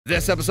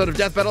This episode of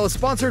Death Battle is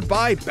sponsored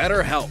by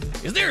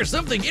BetterHelp. Is there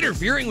something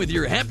interfering with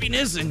your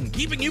happiness and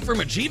keeping you from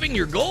achieving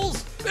your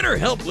goals?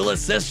 BetterHelp will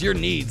assess your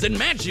needs and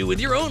match you with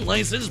your own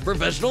licensed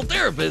professional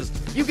therapist.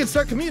 You can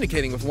start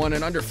communicating with one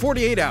in under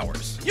 48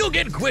 hours. You'll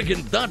get quick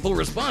and thoughtful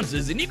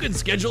responses, and you can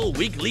schedule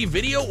weekly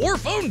video or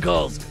phone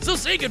calls. So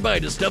say goodbye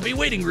to stuffy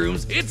waiting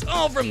rooms. It's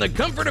all from the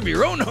comfort of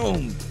your own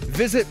home.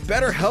 Visit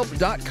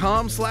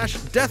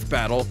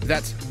betterhelp.com/deathbattle,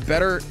 that's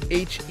better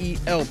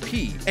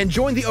H-E-L-P, and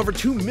join the over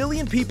 2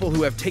 million people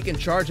who have taken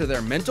charge of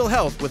their mental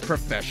health with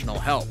professional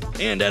help.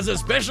 And as a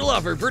special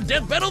offer for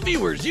Death Battle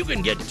viewers, you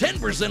can get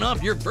 10%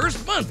 off your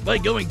first month by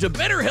going to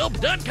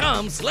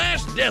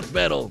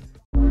betterhelp.com/deathbattle.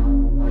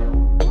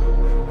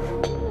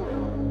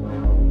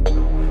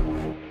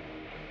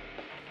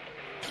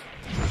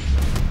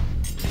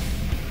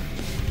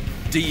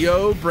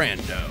 Dio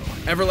Brando,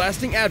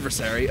 everlasting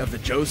adversary of the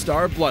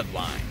Joestar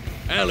bloodline.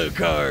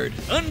 Alucard,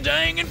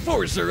 undying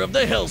enforcer of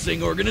the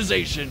Hellsing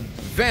organization.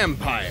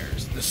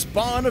 Vampires, the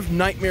spawn of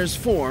nightmares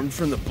formed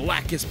from the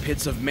blackest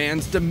pits of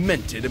man's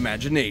demented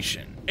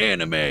imagination.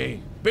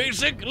 Anime,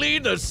 basically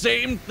the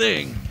same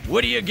thing.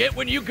 What do you get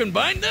when you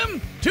combine them?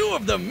 Two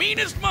of the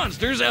meanest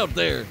monsters out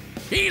there.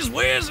 He's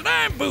Wiz and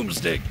I'm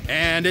Boomstick.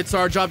 And it's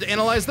our job to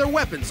analyze their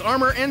weapons,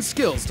 armor, and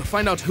skills to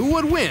find out who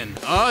would win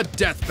a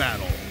death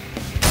battle.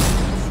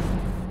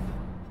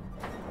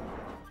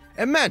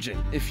 Imagine,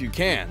 if you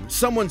can,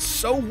 someone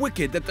so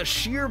wicked that the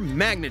sheer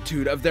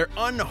magnitude of their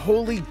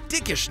unholy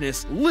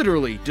dickishness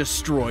literally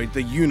destroyed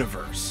the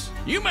universe.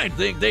 You might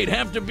think they'd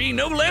have to be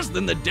no less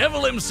than the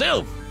devil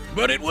himself,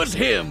 but it was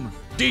him,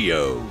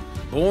 Dio.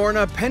 Born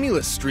a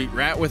penniless street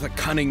rat with a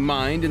cunning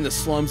mind in the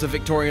slums of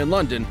Victorian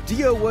London,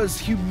 Dio was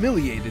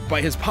humiliated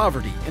by his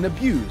poverty and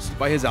abused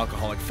by his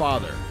alcoholic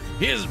father.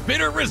 His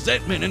bitter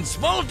resentment and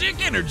small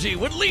dick energy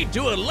would lead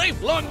to a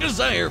lifelong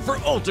desire for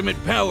ultimate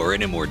power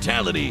and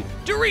immortality,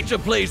 to reach a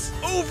place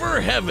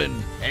over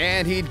heaven.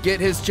 And he'd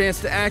get his chance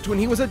to act when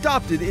he was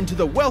adopted into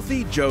the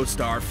wealthy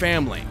Joestar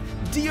family.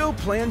 Dio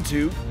planned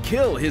to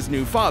kill his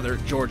new father,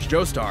 George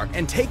Joestar,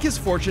 and take his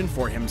fortune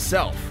for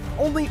himself.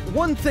 Only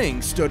one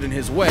thing stood in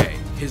his way: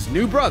 his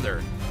new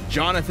brother,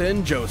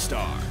 Jonathan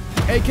Joestar,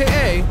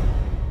 aka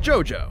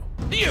JoJo.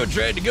 Dio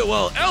tried to go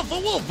all alpha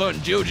wolf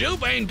on JoJo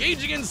by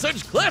engaging in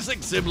such classic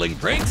sibling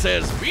pranks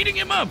as beating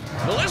him up,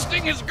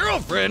 molesting his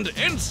girlfriend,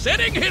 and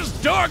setting his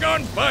dog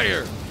on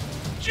fire.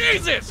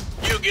 Jesus!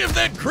 You give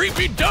that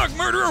creepy dog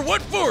murderer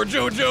what for,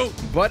 JoJo?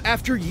 But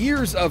after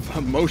years of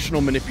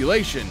emotional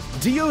manipulation,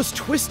 Dio's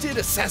twisted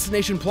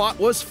assassination plot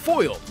was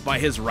foiled by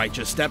his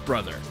righteous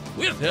stepbrother.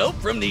 With help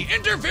from the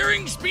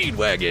interfering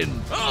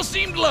Speedwagon, all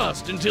seemed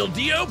lost until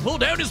Dio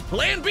pulled out his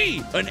Plan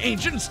B, an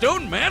ancient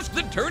stone mask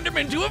that turned him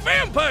into a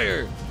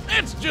vampire.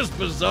 That's just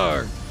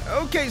bizarre.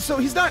 Okay, so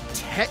he's not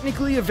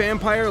technically a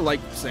vampire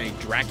like, say,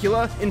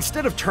 Dracula.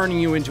 Instead of turning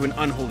you into an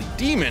unholy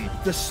demon,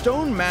 the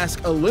stone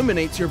mask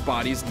eliminates your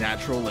body's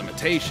natural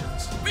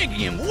limitations, Making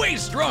him way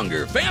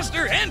stronger,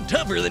 faster, and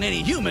tougher than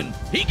any human.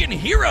 He can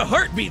hear a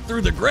heartbeat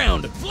through the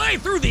ground, fly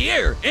through the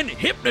air, and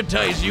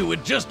hypnotize you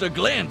with just a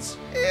glance.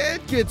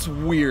 It gets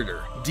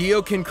weirder.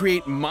 Dio can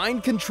create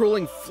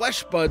mind-controlling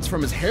flesh buds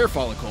from his hair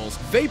follicles,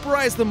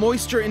 vaporize the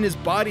moisture in his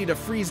body to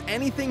freeze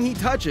anything he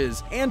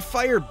touches, and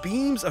fire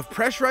beams of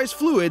pressurized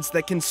fluids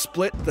that can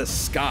split the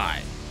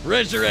sky.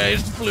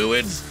 Pressurized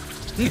fluids?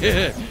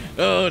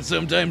 Oh,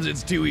 sometimes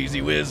it's too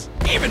easy, Wiz.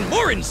 Even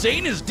more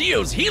insane is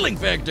Dio's healing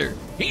factor.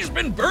 He's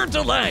been burnt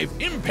alive,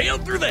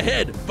 impaled through the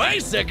head,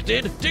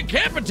 bisected,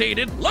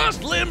 decapitated,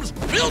 lost limbs,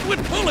 filled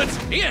with bullets,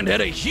 and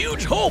had a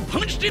huge hole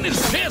punched in his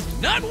chest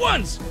not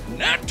once,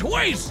 not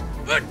twice,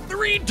 but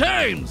 3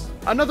 times.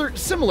 Another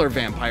similar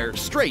vampire,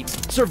 Straight,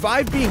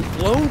 survived being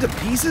blown to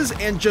pieces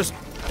and just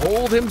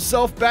pulled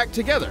himself back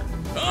together.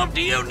 All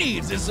Dio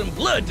needs is some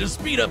blood to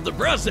speed up the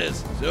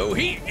process, so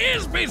he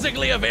is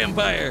basically a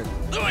vampire.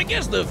 Though I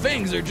guess the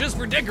fangs are just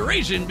for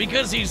decoration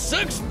because he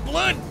sucks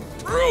blood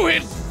through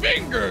his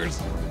fingers.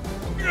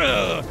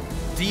 Ugh.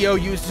 Dio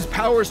used his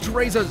powers to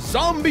raise a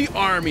zombie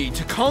army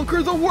to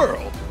conquer the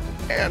world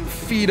and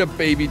feed a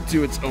baby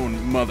to its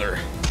own mother.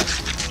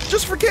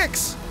 Just for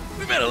kicks.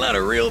 We've had a lot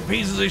of real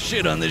pieces of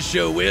shit on this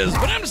show, Wiz,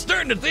 but I'm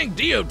starting to think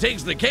Dio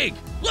takes the cake.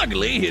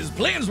 Luckily, his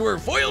plans were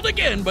foiled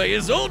again by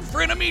his old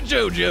frenemy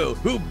JoJo,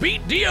 who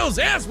beat Dio's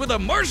ass with a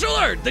martial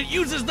art that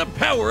uses the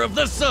power of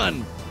the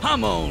sun,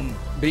 Hamon.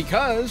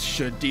 Because,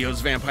 should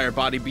Dio's vampire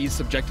body be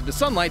subjected to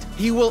sunlight,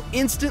 he will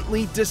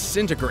instantly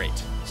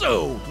disintegrate.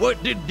 So,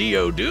 what did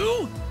Dio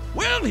do?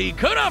 Well, he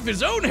cut off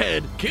his own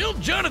head,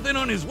 killed Jonathan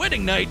on his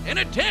wedding night, and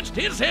attached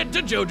his head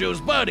to JoJo's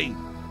body.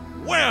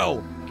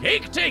 Wow,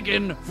 cake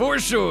taken for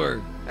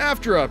sure.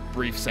 After a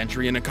brief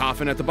century in a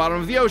coffin at the bottom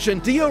of the ocean,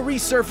 Dio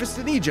resurfaced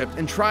in Egypt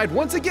and tried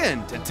once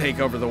again to take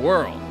over the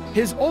world.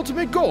 His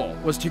ultimate goal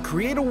was to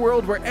create a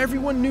world where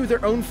everyone knew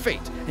their own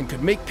fate and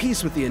could make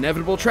peace with the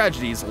inevitable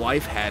tragedies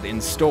life had in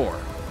store.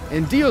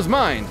 In Dio's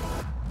mind,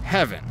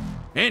 heaven.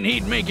 And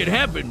he'd make it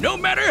happen no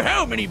matter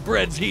how many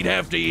breads he'd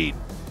have to eat.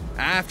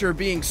 After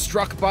being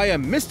struck by a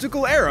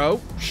mystical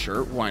arrow,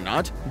 sure, why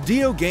not,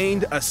 Dio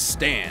gained a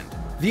stand.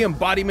 the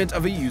embodiment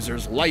of a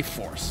user's life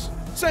force.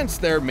 Since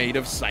they're made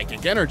of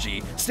psychic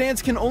energy,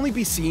 stands can only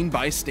be seen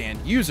by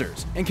stand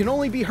users, and can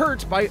only be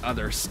hurt by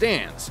other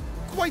stands.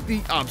 Quite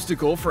the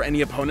obstacle for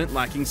any opponent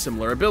lacking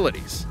similar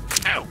abilities.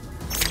 Ow!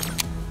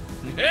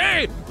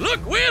 Hey,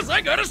 look, Wiz,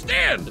 I got a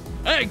stand!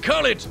 I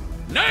call it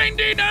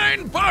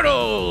 99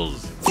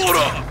 bottles!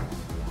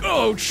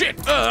 Oh, shit!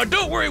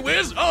 Don't worry,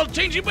 Wiz, I'll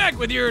change you back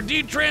with your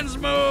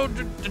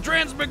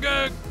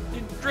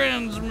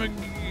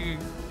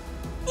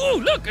Ooh,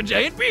 look, a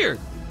giant beer!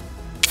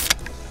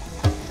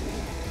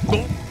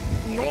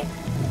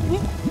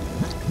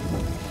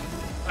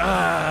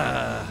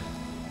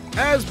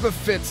 As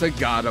befits a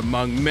god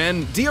among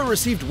men, Dio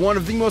received one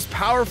of the most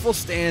powerful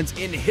stands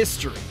in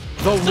history,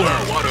 the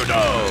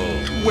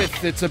World,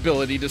 with its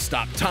ability to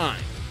stop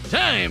time.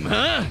 Time,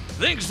 huh?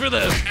 Thanks for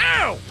the...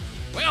 Ow!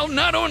 Well,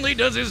 not only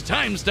does his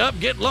time stop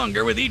get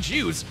longer with each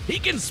use, he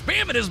can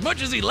spam it as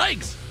much as he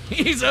likes.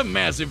 He's a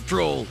massive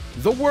troll.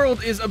 The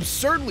World is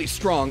absurdly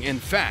strong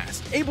and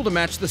fast, able to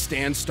match the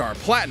stand's Star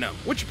Platinum,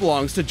 which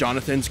belongs to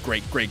Jonathan's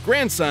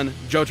great-great-grandson,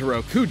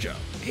 Jotaro Kujo.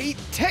 He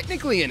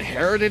technically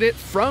inherited it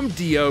from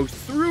Dio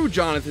through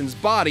Jonathan's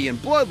body and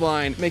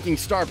bloodline, making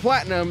Star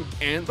Platinum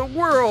and the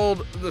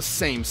World the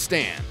same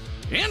stand.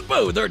 And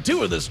both are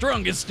two of the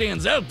strongest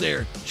stands out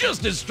there,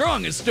 just as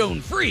strong as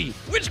Stone Free,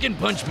 which can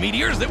punch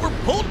meteors that were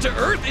pulled to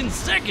Earth in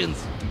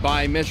seconds.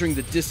 By measuring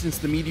the distance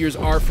the meteors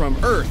are from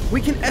Earth,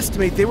 we can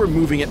estimate they were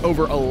moving at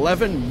over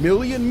 11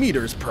 million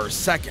meters per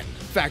second.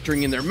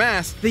 Factoring in their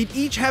mass, they'd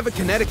each have a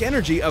kinetic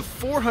energy of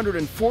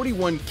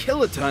 441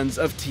 kilotons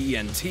of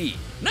TNT.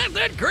 Not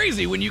that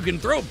crazy when you can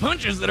throw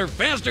punches that are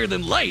faster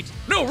than light.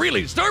 No,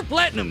 really, Star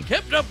Platinum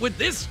kept up with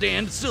this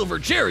stand, Silver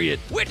Chariot,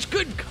 which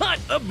could cut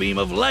a beam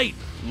of light.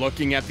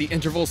 Looking at the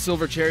interval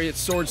Silver Chariot's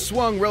sword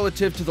swung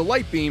relative to the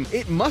light beam,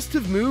 it must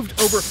have moved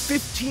over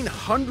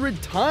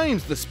 1,500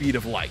 times the speed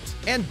of light.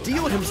 And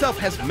Dio himself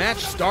has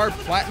matched Star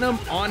Platinum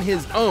on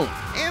his own,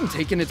 and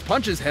taken its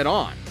punches head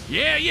on.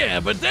 Yeah,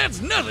 but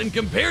that's nothing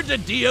compared to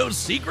Dio's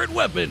secret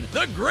weapon,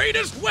 the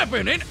greatest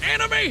weapon in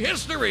anime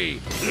history!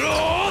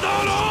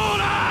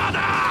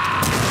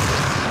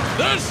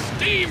 The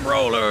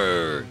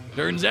Steamroller!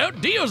 Turns out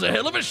Dio's a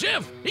hell of a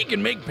chef. He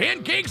can make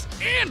pancakes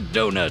and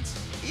donuts.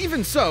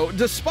 Even so,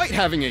 despite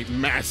having a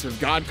massive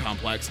god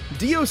complex,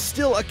 Dio's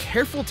still a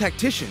careful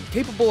tactician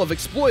capable of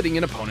exploiting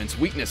an opponent's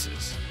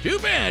weaknesses. Too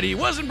bad he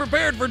wasn't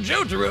prepared for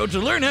Jotaro to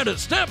learn how to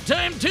stop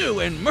time too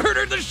and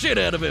murder the shit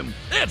out of him.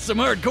 That's some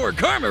hardcore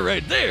karma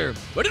right there.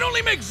 But it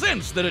only makes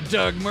sense that a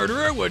dog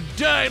murderer would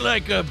die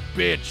like a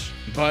bitch.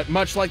 But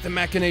much like the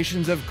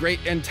machinations of great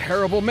and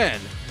terrible men,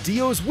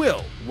 Dio's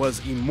will was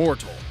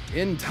immortal.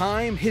 In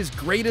time, his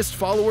greatest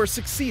follower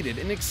succeeded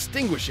in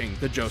extinguishing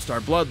the Joestar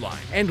bloodline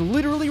and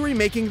literally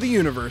remaking the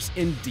universe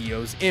in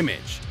Dio's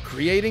image,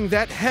 creating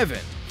that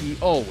heaven he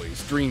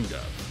always dreamed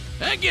of.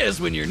 I guess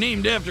when you're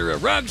named after a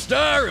rock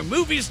star, a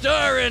movie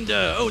star, and,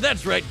 oh,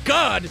 that's right,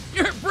 God,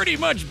 you're pretty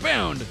much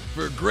bound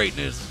for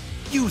greatness.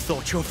 You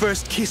thought your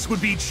first kiss would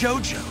be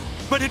JoJo,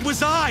 but it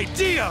was I,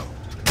 Dio!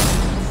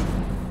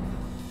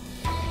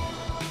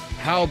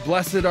 How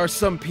blessed are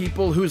some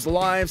people whose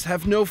lives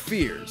have no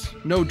fears,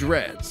 no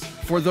dreads.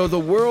 For though the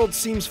world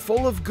seems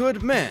full of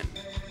good men,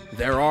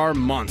 there are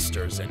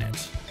monsters in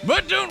it.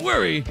 But don't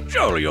worry,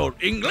 jolly old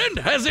England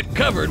has it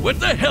covered with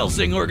the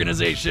Hellsing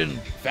organization.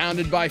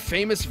 Founded by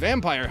famous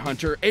vampire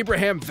hunter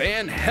Abraham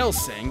Van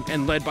Helsing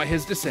and led by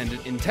his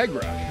descendant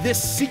Integra,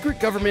 this secret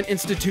government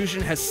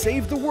institution has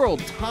saved the world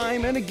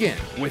time and again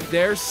with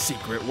their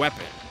secret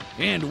weapon.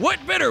 And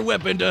what better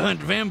weapon to hunt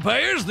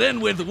vampires than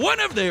with one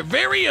of their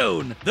very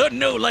own, the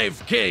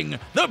no-life king,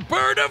 the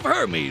Bird of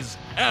Hermes,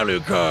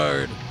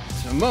 Alucard.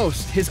 To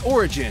most, his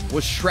origin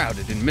was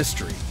shrouded in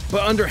mystery.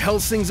 But under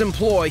Helsing's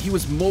employ, he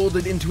was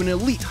molded into an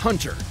elite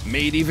hunter,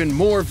 made even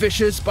more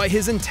vicious by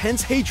his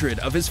intense hatred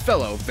of his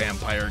fellow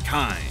vampire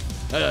kind.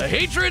 A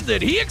hatred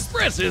that he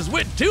expresses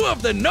with two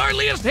of the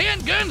gnarliest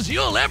handguns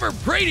you'll ever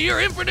pray to your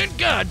infinite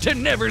god to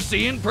never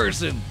see in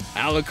person.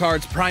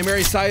 Alucard's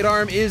primary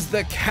sidearm is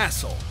the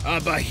Castle,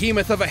 a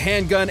behemoth of a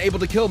handgun able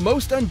to kill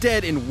most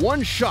undead in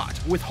one shot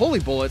with holy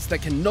bullets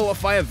that can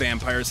nullify a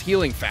vampire's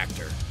healing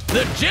factor.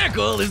 The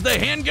Jackal is the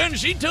handgun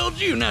she told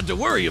you not to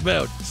worry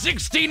about.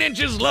 16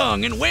 inches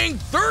long and weighing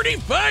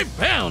 35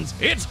 pounds.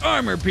 Its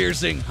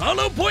armor-piercing,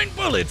 hollow-point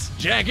bullets,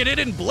 jacketed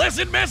in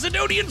blessed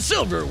Macedonian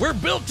silver, were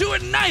built to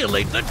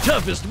annihilate the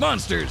toughest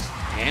monsters.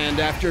 And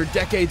after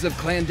decades of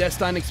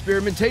clandestine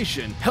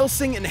experimentation,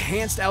 Hellsing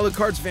enhanced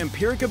Alucard's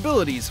vampiric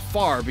abilities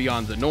far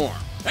beyond the norm.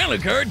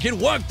 Alucard can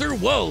walk through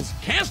walls,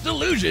 cast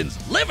illusions,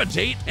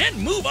 levitate, and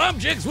move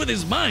objects with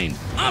his mind.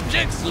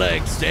 Objects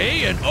like,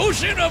 say, an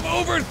ocean of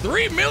over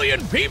 3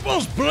 million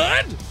people's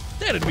blood?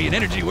 That'd be an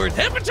energy worth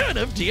half a ton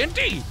of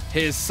TNT.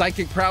 His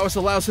psychic prowess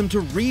allows him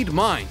to read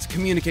minds,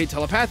 communicate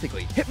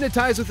telepathically,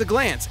 hypnotize with a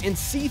glance, and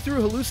see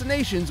through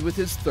hallucinations with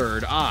his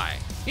third eye.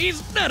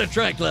 He's not a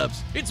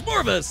Triclops. It's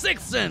more of a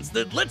sixth sense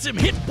that lets him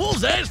hit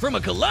bullseyes from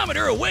a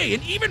kilometer away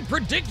and even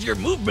predict your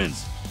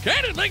movements.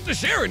 Kinda like the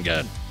Sharon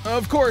gun.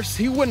 Of course,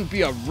 he wouldn't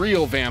be a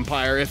real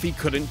vampire if he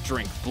couldn't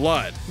drink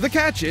blood. The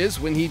catch is,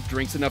 when he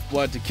drinks enough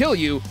blood to kill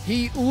you,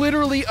 he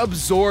literally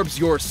absorbs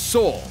your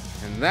soul.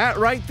 And that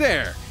right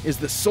there is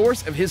the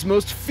source of his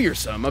most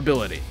fearsome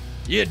ability.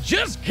 You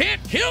just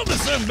can't kill the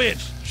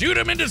sumbitch! Shoot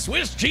him into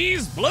Swiss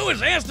cheese, blow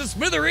his ass to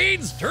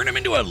smithereens, turn him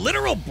into a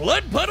literal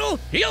blood puddle?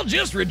 He'll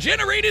just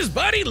regenerate his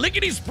body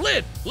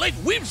lickety-split! Like,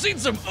 we've seen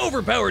some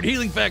overpowered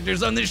healing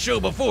factors on this show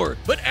before,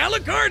 but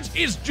Alucard's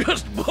is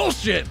just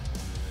bullshit!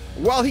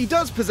 While he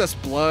does possess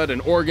blood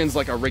and organs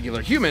like a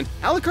regular human,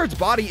 Alucard's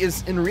body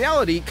is in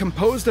reality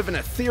composed of an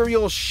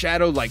ethereal,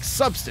 shadow-like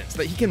substance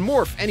that he can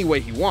morph any way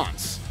he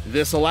wants.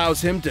 This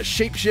allows him to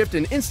shapeshift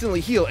and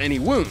instantly heal any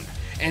wound,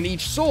 and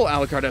each soul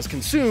Alucard has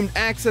consumed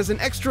acts as an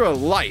extra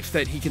life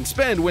that he can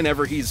spend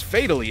whenever he's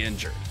fatally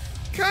injured.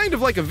 Kind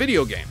of like a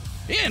video game.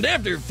 And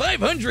after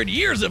 500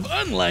 years of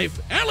unlife,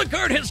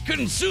 Alucard has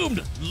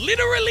consumed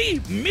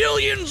literally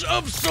millions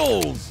of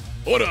souls!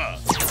 Ora!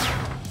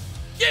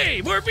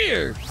 Yay, more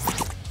beer!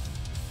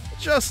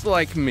 Just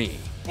like me.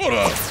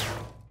 Ora!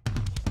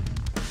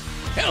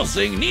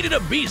 Hellsing needed a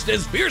beast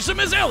as fearsome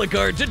as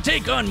Alucard to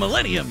take on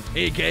Millennium,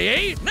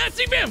 aka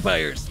Nazi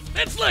vampires.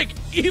 That's like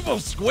evil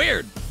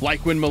squared.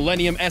 Like when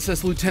Millennium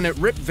SS Lieutenant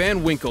Rip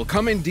Van Winkle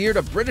commandeered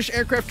a British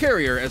aircraft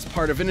carrier as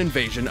part of an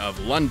invasion of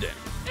London.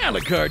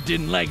 Alucard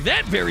didn't like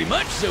that very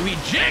much, so he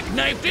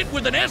jackknifed it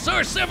with an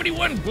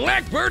SR-71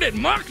 Blackbird at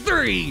Mach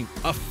 3!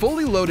 A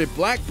fully loaded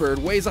Blackbird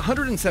weighs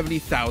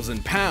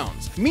 170,000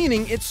 pounds,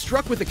 meaning it's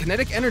struck with a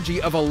kinetic energy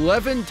of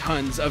 11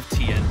 tons of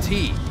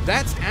TNT.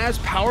 That's as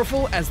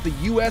powerful as the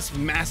US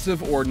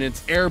Massive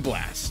Ordnance Air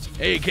Blast.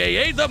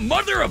 AKA the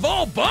mother of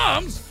all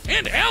bombs!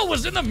 And Al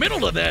was in the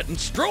middle of that and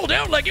strolled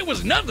out like it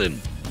was nothing!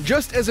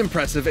 Just as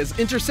impressive as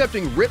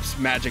intercepting Rip's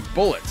magic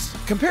bullets.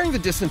 Comparing the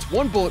distance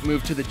one bullet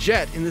moved to the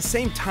jet in the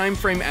same time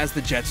frame as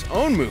the jet's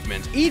own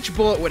movement, each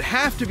bullet would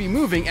have to be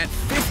moving at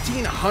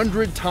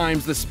 1,500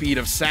 times the speed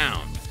of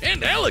sound.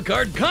 And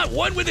Alucard caught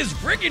one with his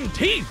friggin'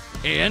 teeth!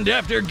 And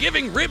after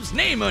giving Rip's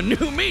name a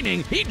new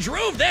meaning, he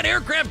drove that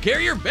aircraft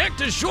carrier back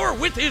to shore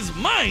with his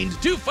mind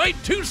to fight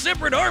two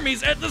separate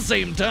armies at the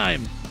same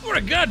time. What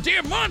a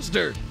goddamn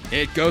monster!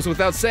 It goes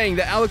without saying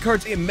that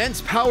Alucard's immense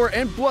power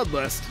and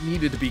bloodlust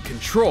needed to be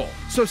controlled,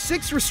 so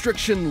 6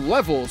 restriction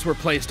levels were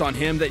placed on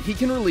him that he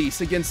can release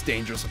against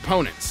dangerous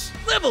opponents.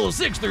 Levels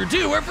 6 through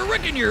 2 are for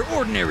wrecking your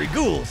ordinary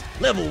ghouls.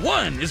 Level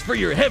 1 is for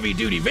your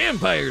heavy-duty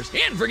vampires,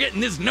 and for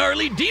getting this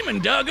gnarly demon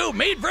doggo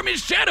made from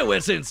his shadow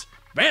essence,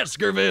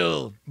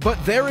 Baskerville.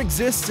 But there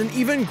exists an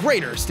even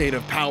greater state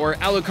of power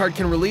Alucard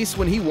can release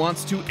when he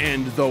wants to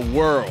end the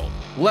world.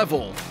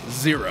 Level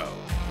 0.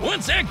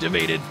 Once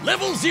activated,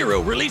 Level 0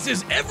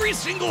 releases every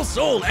single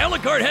soul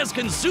Alucard has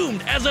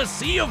consumed as a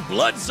sea of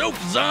blood-soaked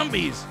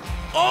zombies.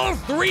 All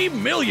 3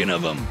 million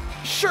of them.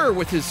 Sure,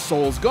 with his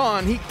souls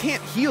gone, he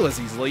can't heal as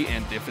easily,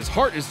 and if his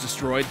heart is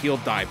destroyed, he'll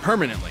die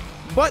permanently.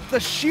 But the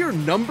sheer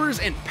numbers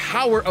and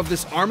power of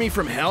this army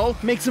from hell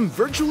makes him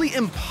virtually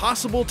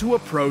impossible to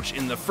approach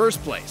in the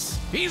first place.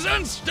 He's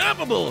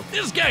unstoppable!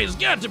 This guy's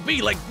got to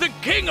be like the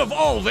king of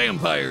all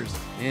vampires!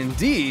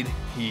 Indeed,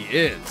 he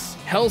is.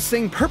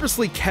 Hellsing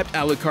purposely kept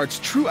Alucard's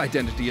true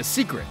identity a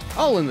secret,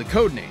 all in the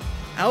codename.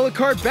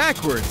 Alucard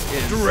backwards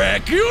is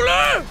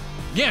Dracula?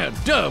 Yeah,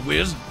 duh,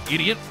 Wiz,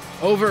 idiot.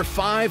 Over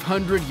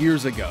 500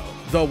 years ago,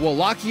 the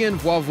Wallachian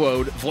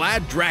voivode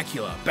Vlad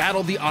Dracula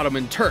battled the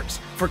Ottoman Turks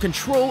for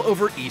control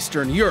over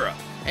Eastern Europe,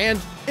 and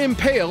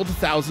impaled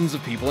thousands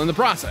of people in the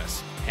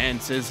process,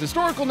 hence his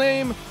historical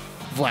name,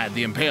 Vlad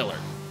the Impaler.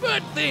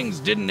 But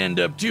things didn't end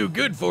up too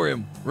good for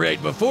him.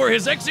 Right before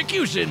his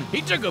execution,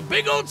 he took a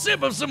big old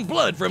sip of some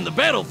blood from the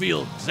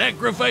battlefield,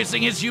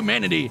 sacrificing his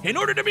humanity in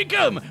order to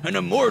become an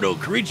immortal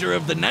creature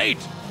of the night.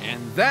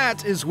 And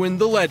that is when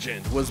the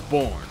legend was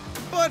born.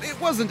 But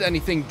it wasn't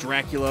anything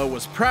Dracula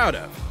was proud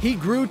of. He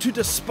grew to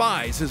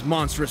despise his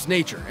monstrous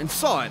nature and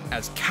saw it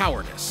as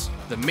cowardice.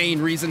 The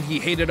main reason he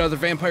hated other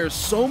vampires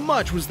so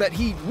much was that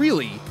he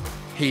really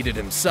hated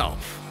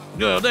himself.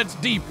 Oh, that's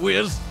deep,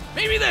 Wiz.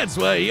 Maybe that's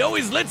why he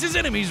always lets his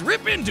enemies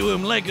rip into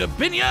him like a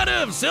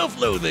piñata of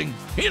self-loathing.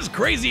 His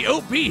crazy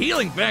OP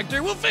healing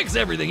factor will fix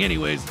everything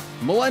anyways.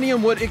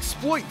 Millennium would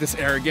exploit this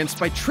arrogance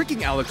by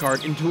tricking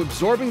Alucard into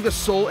absorbing the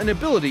soul and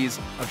abilities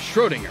of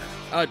Schrödinger,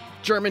 a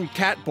German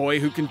cat boy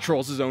who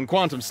controls his own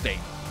quantum state.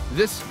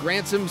 This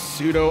grants him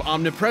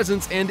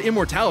pseudo-omnipresence and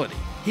immortality.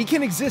 He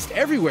can exist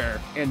everywhere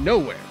and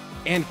nowhere,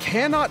 and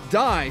cannot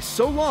die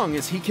so long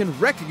as he can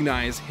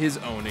recognize his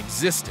own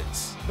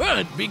existence.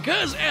 But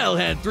because Al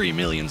had 3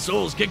 million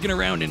souls kicking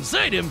around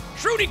inside him,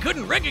 Schrödi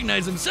couldn't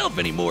recognize himself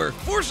anymore,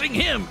 forcing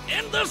him,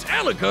 and thus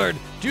Alucard,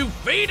 to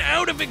fade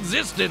out of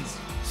existence.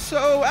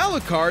 So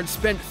Alucard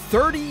spent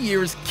 30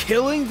 years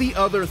killing the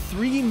other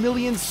 3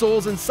 million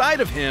souls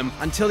inside of him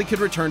until he could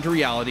return to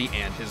reality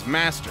and his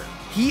master.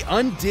 He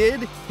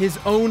undid his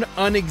own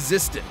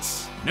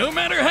unexistence. No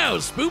matter how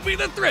spoopy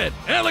the threat,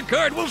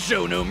 Alucard will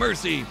show no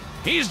mercy.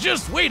 He's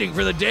just waiting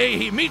for the day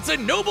he meets a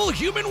noble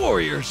human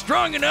warrior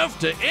strong enough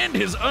to end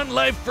his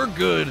unlife for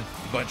good.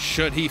 But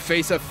should he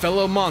face a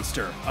fellow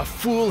monster, a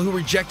fool who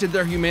rejected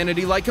their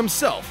humanity like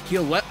himself,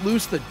 he'll let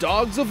loose the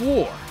dogs of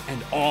war,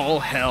 and all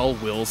hell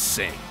will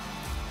sing.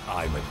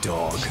 I'm a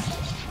dog.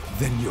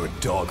 Then you're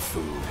dog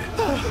food.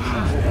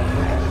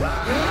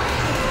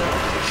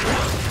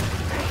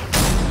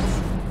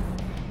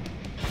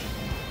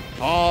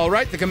 All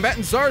right, the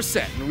combatants are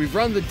set, and we've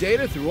run the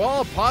data through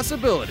all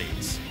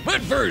possibilities. But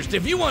first,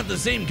 if you want the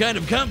same kind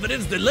of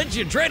confidence that lets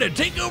you try to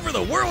take over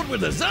the world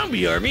with a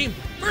zombie army,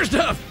 first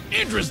off,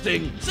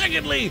 interesting.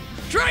 Secondly,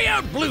 try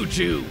out Blue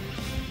Chew.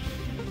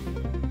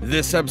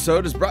 This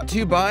episode is brought to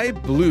you by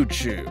Blue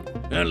Chew.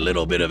 A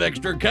little bit of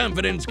extra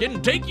confidence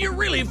can take you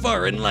really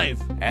far in life.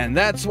 And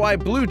that's why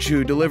Blue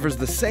Chew delivers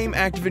the same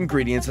active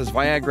ingredients as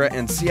Viagra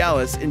and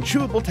Cialis in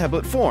chewable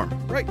tablet form,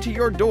 right to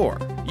your door.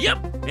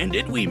 Yep, and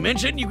did we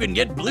mention you can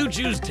get Blue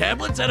Chew's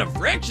tablets at a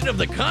fraction of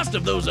the cost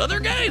of those other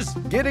guys?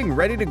 Getting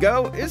ready to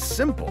go is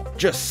simple.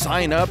 Just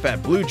sign up at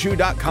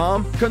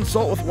bluechew.com,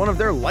 consult with one of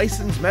their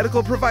licensed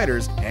medical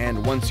providers,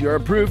 and once you're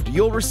approved,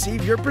 you'll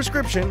receive your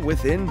prescription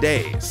within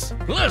days.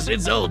 Plus,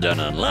 it's all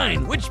done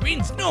online, which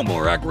means no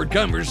more awkward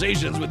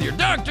conversations with your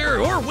doctor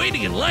or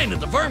waiting in line at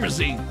the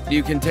pharmacy.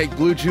 You can take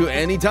Blue Chew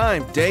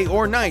anytime, day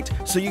or night,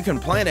 so you can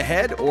plan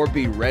ahead or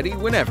be ready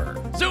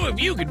whenever. So if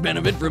you could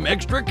benefit from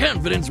extra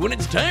confidence when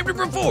it's time to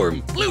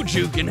perform, Blue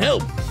Chew can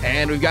help.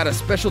 And we've got a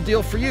special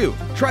deal for you.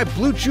 Try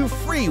Blue Chew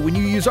free when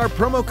you use our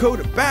promo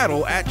code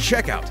BATTLE at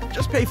checkout.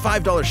 Just pay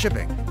 $5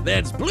 shipping.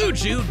 That's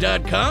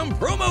bluechew.com,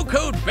 promo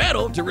code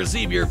BATTLE to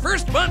receive your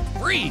first month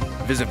free.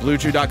 Visit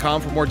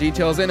bluechew.com for more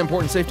details and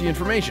important safety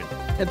information.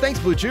 And thanks,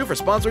 Blue Chew, for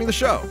sponsoring the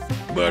show.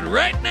 But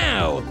right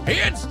now,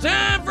 it's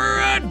time for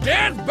a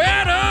death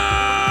battle!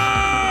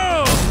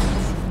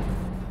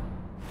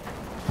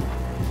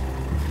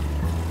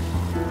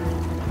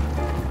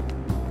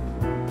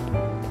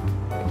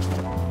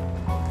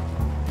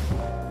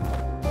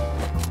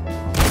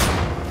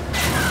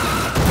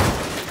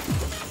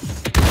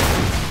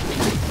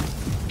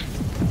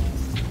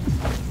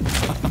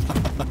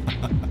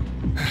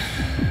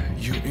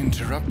 You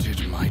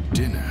interrupted my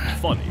dinner.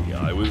 Funny,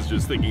 I was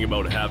just thinking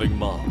about having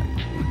mine.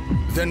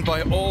 Then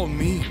by all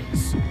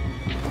means,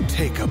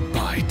 take a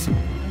bite.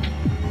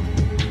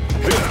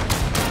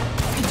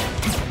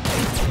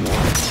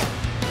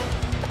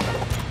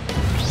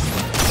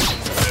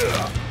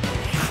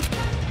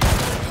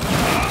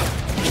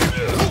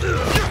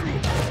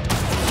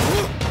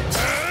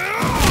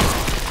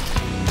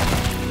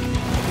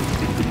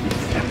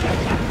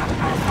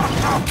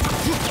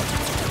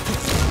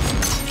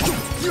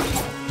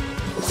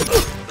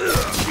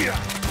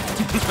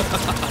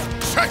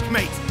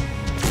 Checkmate!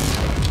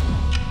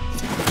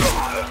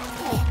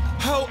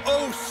 How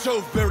oh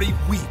so very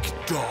weak,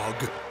 dog.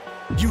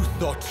 You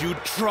thought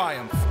you'd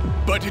triumph,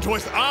 but it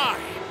was I!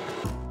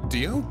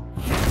 Dio?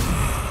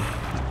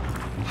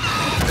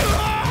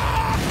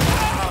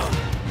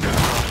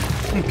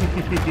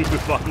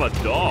 If I'm a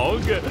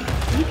dog,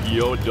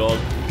 you're dog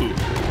food.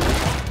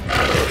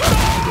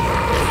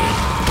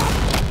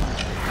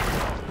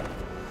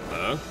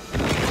 Huh?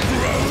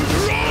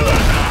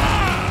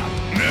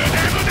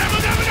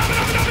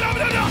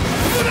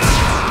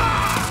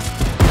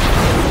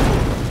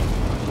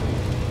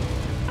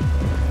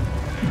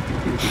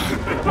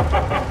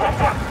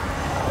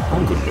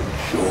 I'm gonna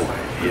enjoy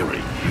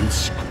hearing you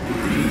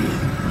scream.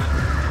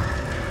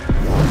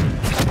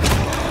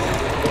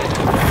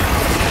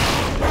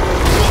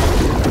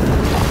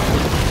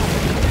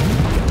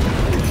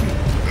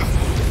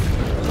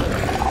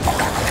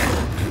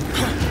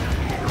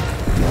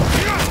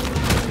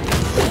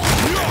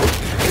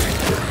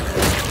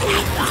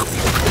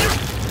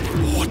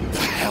 What the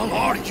hell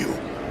are you?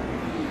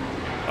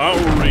 A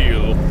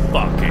real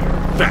fucking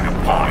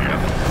vampire.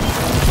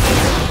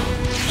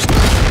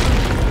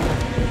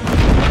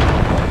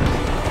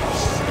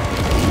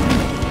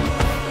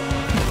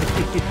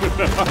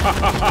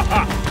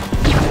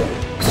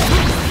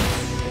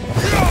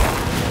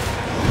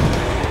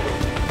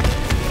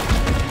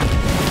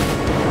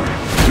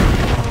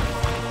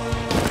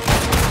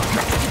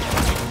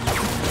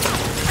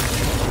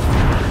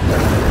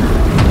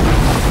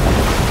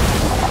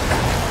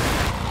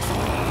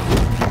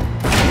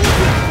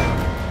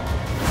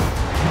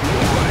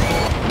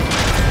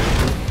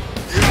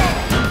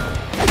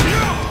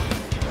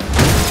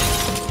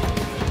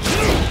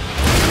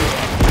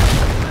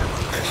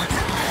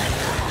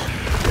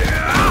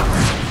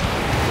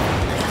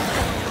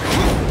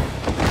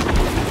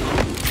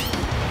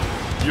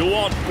 You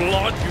want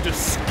blood, you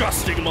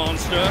disgusting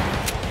monster?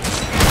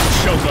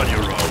 Choke on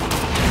your own.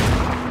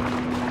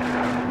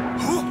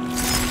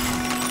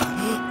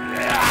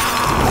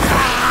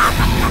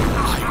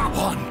 I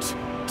want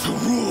to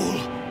rule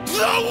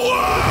the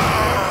world!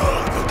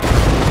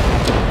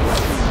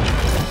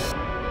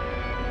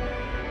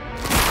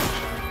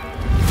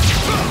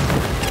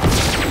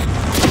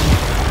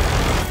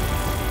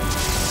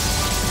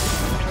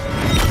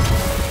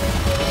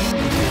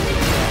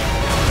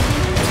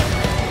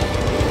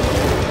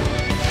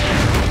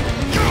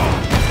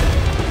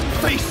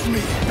 Face me,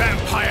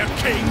 vampire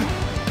king!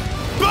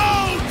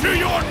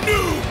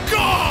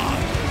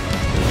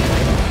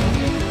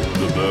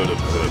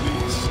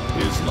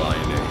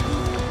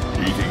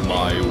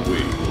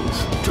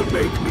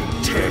 make me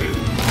tame.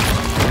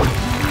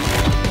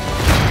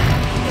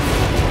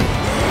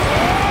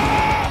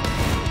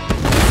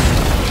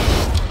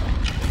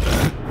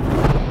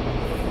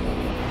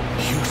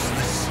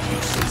 Useless.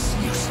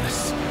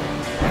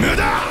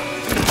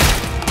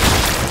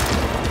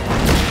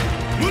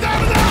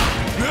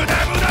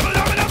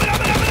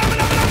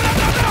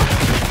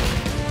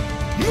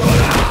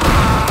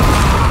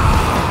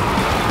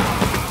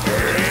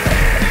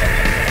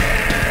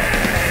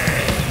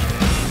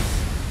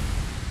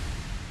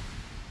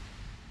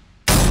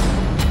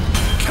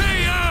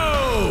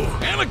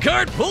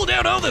 Alucard pulled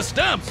out all the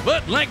stops,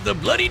 but like the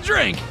bloody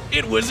drink,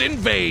 it was in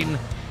vain.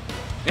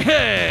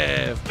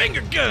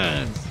 Finger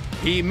guns!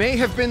 He may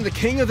have been the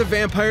king of the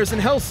vampires in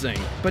Hellsing,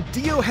 but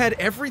Dio had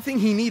everything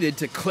he needed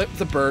to clip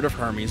the bird of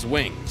Hermes'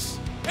 wings.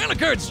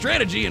 Alucard's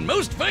strategy in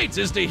most fights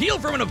is to heal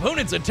from an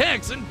opponent's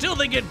attacks until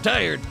they get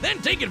tired,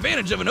 then take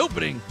advantage of an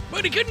opening.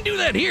 But he couldn't do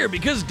that here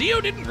because Dio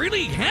didn't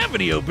really have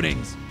any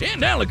openings,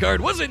 and Alucard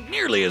wasn't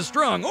nearly as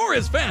strong or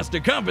as fast to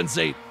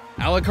compensate.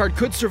 Alucard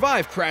could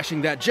survive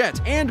crashing that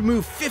jet and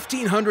move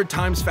 1,500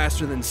 times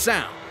faster than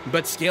sound.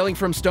 But scaling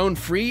from Stone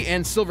Free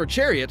and Silver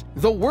Chariot,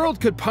 the world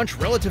could punch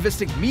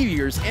relativistic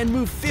meteors and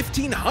move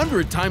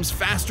 1,500 times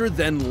faster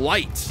than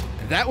light.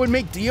 That would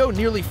make Dio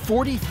nearly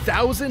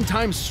 40,000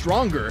 times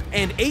stronger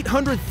and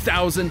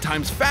 800,000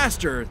 times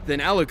faster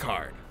than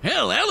Alucard.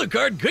 Hell,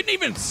 Alucard couldn't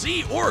even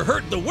see or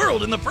hurt the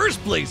world in the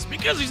first place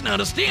because he's not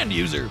a stand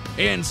user.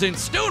 And since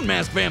stone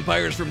mask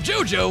vampires from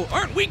JoJo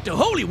aren't weak to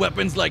holy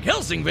weapons like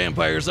Hellsing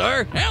vampires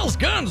are, Al's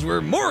guns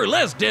were more or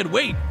less dead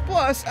weight.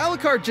 Plus,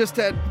 Alucard just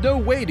had no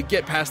way to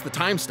get past the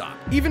time stop.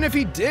 Even if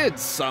he did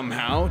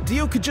somehow,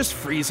 Dio could just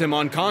freeze him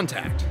on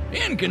contact.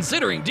 And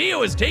considering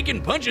Dio has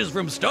taken punches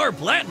from Star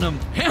Platinum,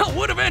 Al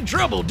would have had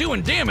trouble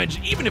doing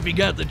damage even if he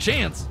got the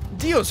chance.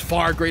 Dio's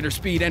far greater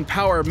speed and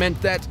power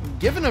meant that,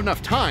 given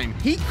enough time,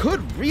 he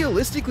could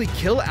realistically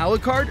kill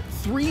Alucard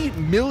 3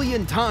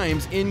 million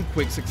times in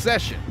quick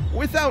succession.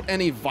 Without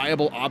any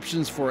viable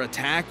options for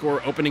attack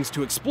or openings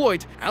to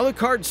exploit,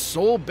 Alucard's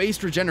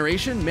soul-based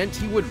regeneration meant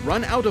he would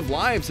run out of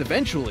lives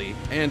eventually,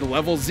 and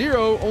level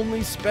 0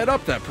 only sped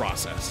up that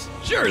process.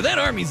 Sure, that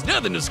army's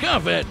nothing to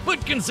scoff at,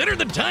 but consider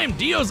the time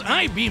Dio's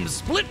eye beams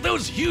split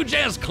those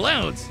huge-ass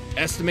clouds.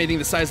 Estimating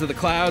the size of the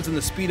clouds and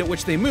the speed at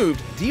which they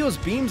moved, Dio's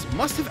beams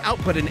must have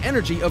output an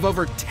energy of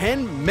over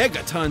 10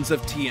 megatons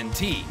of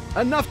TNT,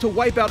 enough to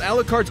wipe out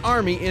Alucard's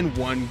army in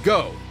one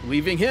go,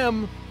 leaving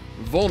him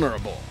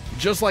vulnerable.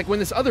 Just like when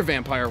this other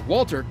vampire,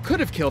 Walter, could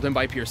have killed him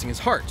by piercing his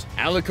heart.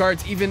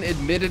 Alucard's even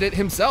admitted it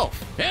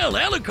himself. Hell,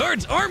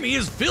 Alucard's army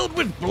is filled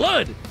with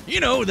blood.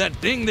 You know, that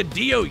thing that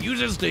Dio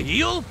uses to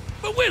heal?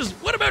 But Wiz,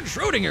 what about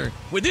Schrodinger?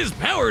 With his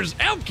powers,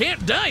 Al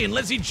can't die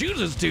unless he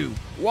chooses to.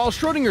 While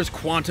Schrodinger's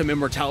quantum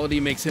immortality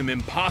makes him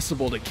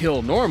impossible to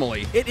kill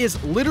normally, it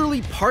is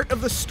literally part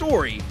of the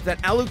story that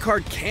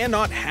Alucard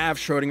cannot have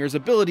Schrodinger's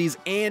abilities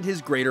and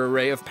his greater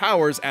array of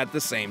powers at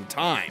the same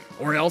time,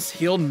 or else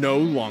he'll no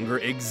longer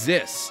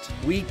exist.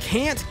 We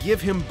can't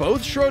give him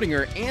both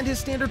Schrodinger and his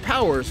standard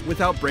powers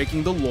without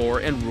breaking the lore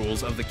and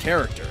rules of the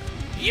character.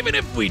 Even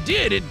if we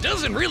did, it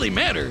doesn't really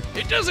matter.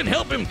 It doesn't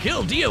help him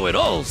kill Dio at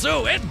all,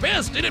 so at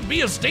best it'd be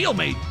a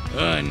stalemate.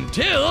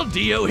 Until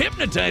Dio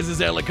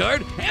hypnotizes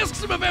Alucard,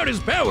 asks him about his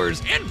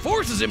powers, and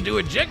forces him to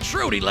eject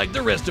Schrody like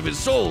the rest of his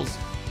souls.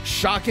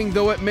 Shocking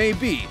though it may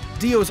be,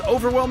 Dio's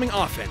overwhelming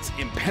offense,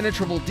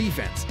 impenetrable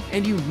defense,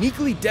 and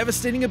uniquely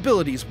devastating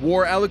abilities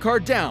wore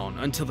Alucard down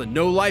until the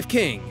No-Life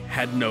King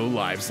had no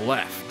lives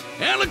left.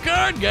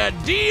 Alucard got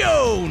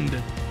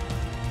Dio-owned!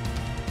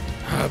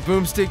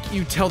 Boomstick,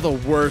 you tell the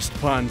worst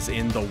puns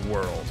in the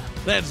world.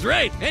 That's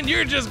right, and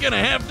you're just gonna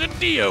have to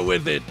Dio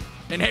with it.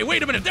 And hey,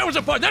 wait a minute, that was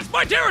a pun. That's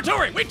my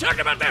territory. We talked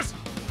about this.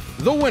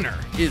 The winner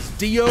is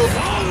Dio.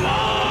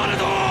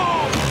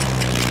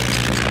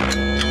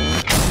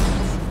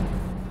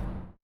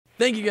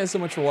 Thank you guys so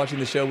much for watching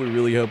the show. We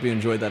really hope you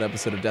enjoyed that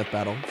episode of Death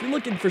Battle. If you're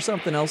looking for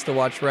something else to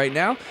watch right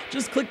now,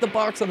 just click the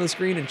box on the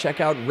screen and check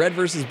out Red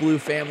vs. Blue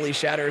Family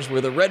Shatters, where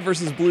the Red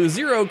vs. Blue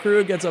Zero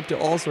crew gets up to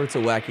all sorts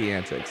of wacky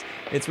antics.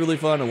 It's really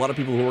fun. A lot of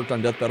people who worked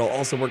on Death Battle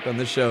also worked on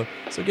this show,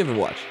 so give it a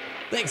watch.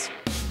 Thanks!